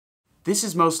This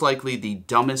is most likely the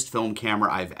dumbest film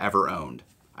camera I've ever owned.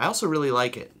 I also really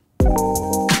like it.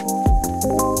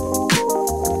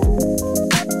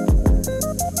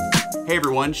 Hey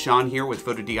everyone, Sean here with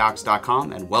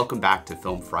Fotodiox.com and welcome back to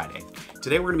Film Friday.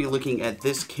 Today we're going to be looking at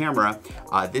this camera.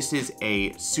 This is a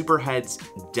Superheadz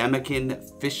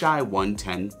Demekin Fisheye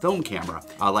 110 film camera.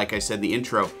 Like I said in the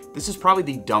intro, this is probably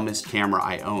the dumbest camera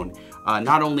I own.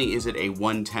 Not only is it a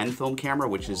 110 film camera,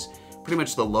 which is pretty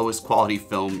much the lowest quality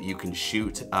film you can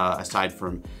shoot aside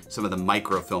from some of the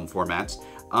microfilm formats.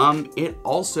 It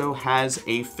also has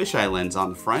a fisheye lens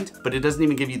on the front, but it doesn't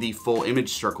even give you the full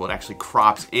image circle. It actually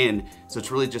crops in, so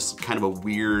it's really just kind of a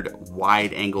weird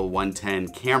wide angle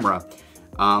 110 camera.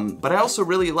 But I also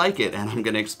really like it, and I'm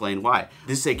gonna explain why.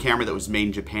 This is a camera that was made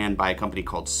in Japan by a company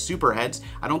called Superheadz.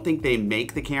 I don't think they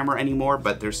make the camera anymore,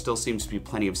 but there still seems to be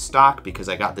plenty of stock because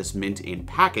I got this mint in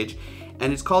package.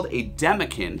 And it's called a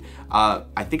Demekin.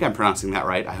 I think I'm pronouncing that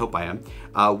right, I hope I am,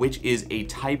 which is a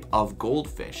type of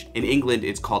goldfish. In England,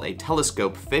 it's called a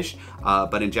telescope fish,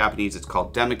 but in Japanese, it's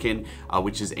called Demekin,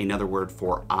 which is another word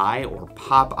for eye or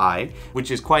pop eye, which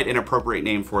is quite an appropriate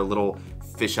name for a little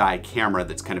fisheye camera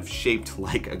that's kind of shaped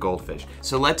like a goldfish.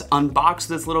 So let's unbox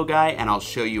this little guy and I'll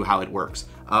show you how it works.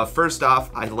 First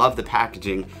off, I love the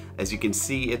packaging. As you can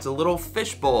see, it's a little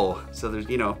fish bowl. So there's,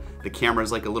 the camera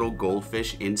is like a little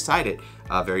goldfish inside it.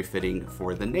 Very fitting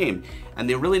for the name. And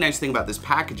the really nice thing about this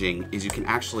packaging is you can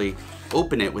actually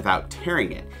open it without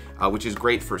tearing it, which is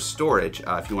great for storage.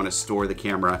 If you want to store the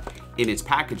camera in its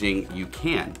packaging, you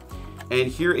can. And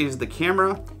here is the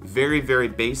camera, very, very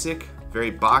basic. Very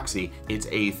boxy. It's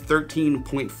a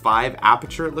 13.5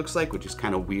 aperture, it looks like, which is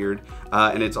kind of weird.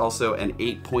 And it's also an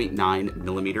 8.9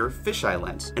 millimeter fisheye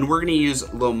lens. And we're gonna use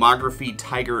Lomography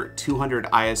Tiger 200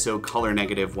 ISO color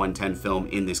negative 110 film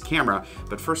in this camera.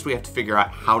 But first we have to figure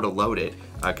out how to load it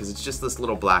because it's just this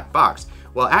little black box.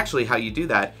 Well, actually how you do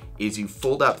that is you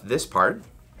fold up this part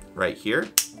right here.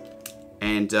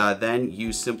 And then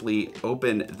you simply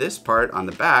open this part on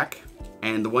the back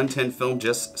and the 110 film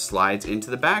just slides into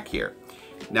the back here.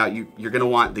 Now you're gonna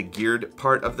want the geared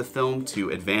part of the film to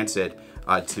advance it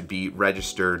to be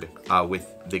registered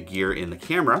with the gear in the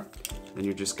camera. And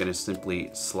you're just gonna simply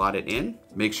slot it in,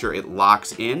 make sure it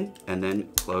locks in, and then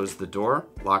close the door,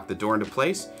 lock the door into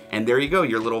place. And there you go,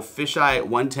 your little fisheye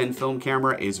 110 film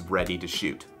camera is ready to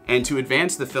shoot. And to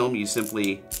advance the film, you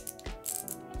simply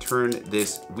turn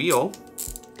this wheel,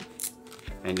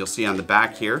 and you'll see on the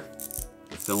back here,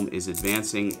 film is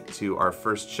advancing to our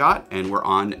first shot and we're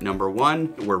on number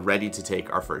 1. We're ready to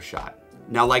take our first shot.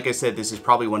 Now, like I said, this is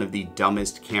probably one of the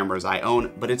dumbest cameras I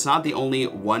own, but it's not the only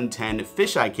 110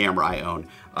 fisheye camera I own.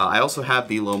 I also have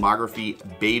the Lomography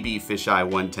Baby Fisheye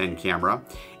 110 camera.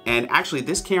 And actually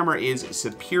this camera is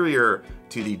superior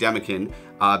to the Demekin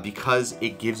because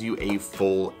it gives you a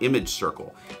full image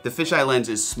circle. The fisheye lens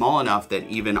is small enough that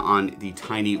even on the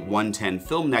tiny 110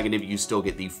 film negative, you still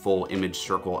get the full image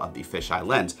circle of the fisheye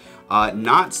lens.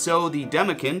 Not so the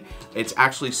Demekin. It's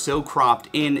actually so cropped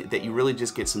in that you really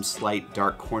just get some slight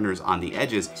dark corners on the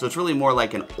edges. So it's really more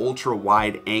like an ultra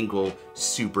wide angle,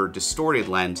 super distorted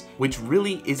lens, which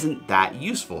really isn't that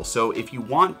useful. So if you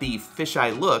want the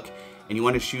fisheye look, and you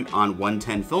want to shoot on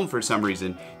 110 film for some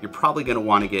reason, you're probably going to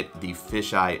want to get the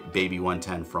Fisheye Baby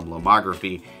 110 from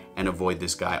Lomography and avoid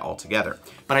this guy altogether.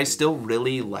 But I still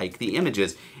really like the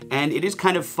images, and it is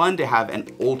kind of fun to have an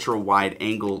ultra wide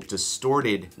angle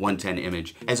distorted 110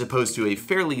 image as opposed to a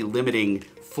fairly limiting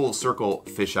full circle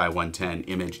fisheye 110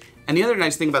 image. And the other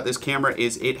nice thing about this camera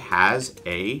is it has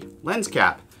a lens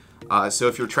cap. So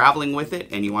if you're traveling with it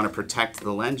and you want to protect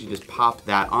the lens, you just pop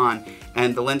that on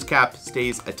and the lens cap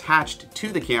stays attached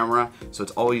to the camera, so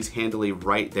it's always handily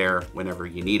right there whenever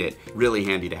you need it. Really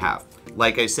handy to have.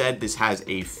 Like I said, this has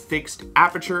a fixed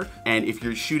aperture, and if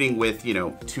you're shooting with,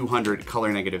 200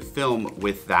 color negative film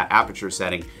with that aperture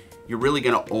setting, you're really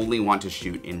gonna only want to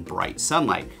shoot in bright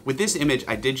sunlight. With this image,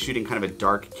 I did shoot in kind of a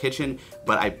dark kitchen,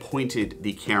 but I pointed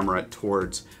the camera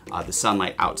towards the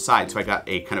sunlight outside. So I got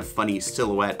a kind of funny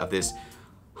silhouette of this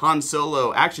Han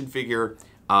Solo action figure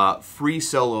free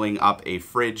soloing up a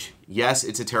fridge. Yes,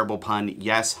 it's a terrible pun.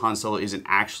 Yes, Han Solo isn't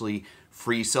actually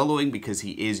free soloing because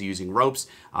he is using ropes,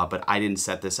 but I didn't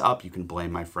set this up. You can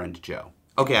blame my friend Joe.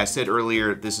 Okay, I said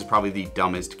earlier, this is probably the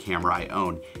dumbest camera I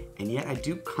own, and yet I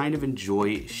do kind of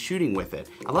enjoy shooting with it.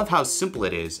 I love how simple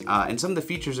it is, and some of the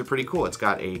features are pretty cool. It's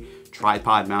got a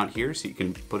tripod mount here, so you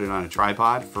can put it on a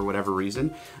tripod for whatever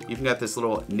reason. You've got this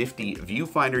little nifty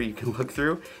viewfinder you can look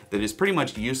through that is pretty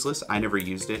much useless. I never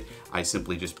used it. I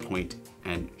simply just point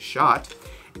and shot.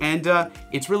 And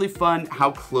it's really fun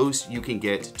how close you can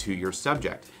get to your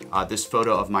subject. This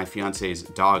photo of my fiance's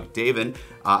dog, David,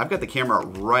 I've got the camera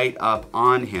right up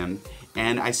on him,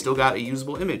 and I still got a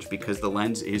usable image because the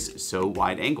lens is so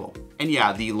wide angle. And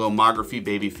yeah, the Lomography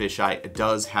Baby Fisheye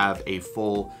does have a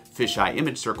full fisheye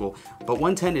image circle, but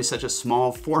 110 is such a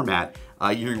small format,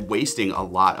 you're wasting a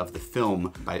lot of the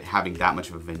film by having that much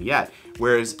of a vignette,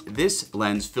 whereas this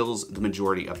lens fills the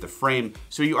majority of the frame,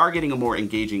 so you are getting a more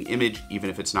engaging image even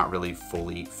if it's not really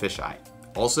fully fisheye.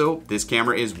 Also, this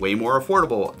camera is way more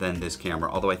affordable than this camera,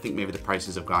 although I think maybe the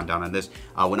prices have gone down on this.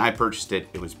 When I purchased it,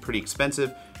 it was pretty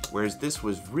expensive, whereas this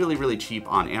was really, really cheap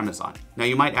on Amazon. Now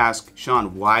you might ask,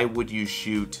 Sean, why would you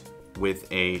shoot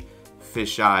with a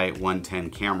fisheye 110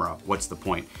 camera? What's the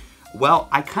point? Well,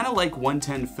 I kind of like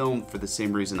 110 film for the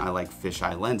same reason I like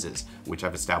fisheye lenses, which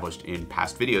I've established in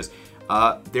past videos.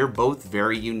 They're both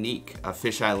very unique. A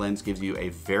fisheye lens gives you a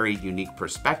very unique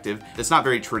perspective that's not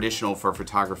very traditional for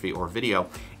photography or video.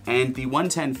 And the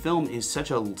 110 film is such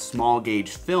a small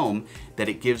gauge film that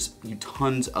it gives you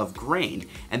tons of grain.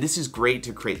 And this is great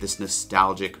to create this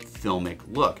nostalgic filmic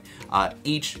look.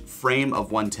 Each frame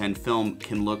of 110 film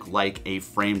can look like a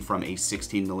frame from a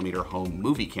 16mm home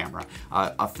movie camera,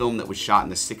 a film that was shot in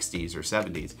the 60s or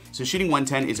 70s. So shooting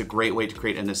 110 is a great way to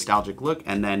create a nostalgic look,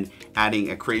 and then adding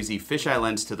a crazy fisheye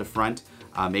lens to the front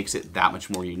makes it that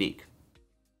much more unique.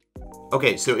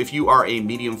 Okay, so if you are a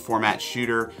medium format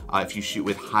shooter, if you shoot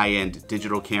with high-end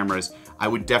digital cameras, I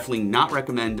would definitely not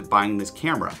recommend buying this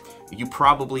camera. You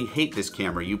probably hate this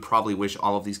camera. You probably wish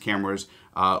all of these cameras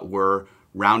were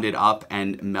rounded up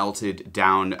and melted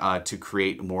down to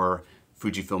create more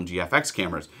Fujifilm GFX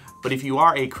cameras. But if you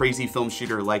are a crazy film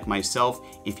shooter like myself,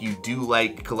 if you do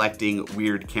like collecting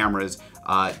weird cameras,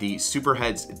 the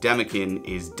Superheadz Demekin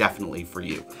is definitely for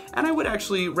you. And I would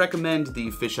actually recommend the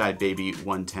Fisheye Baby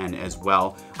 110 as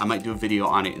well. I might do a video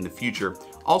on it in the future.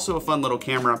 Also a fun little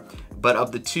camera, but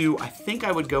of the two, I think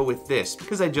I would go with this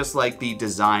because I just like the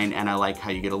design and I like how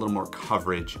you get a little more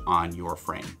coverage on your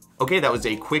frame. Okay, that was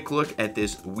a quick look at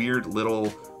this weird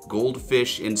little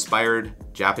goldfish inspired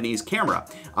Japanese camera.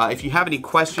 If you have any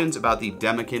questions about the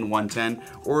Demekin 110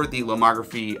 or the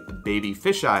Lomography Baby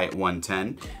Fisheye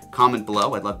 110, comment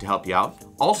below, I'd love to help you out.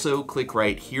 Also, click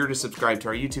right here to subscribe to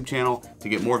our YouTube channel to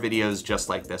get more videos just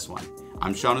like this one.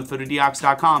 I'm Sean with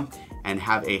Fotodiox.com, and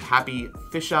have a happy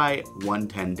Fisheye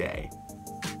 110 day.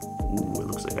 Ooh, it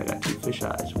looks like I got two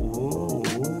fisheyes. Whoa.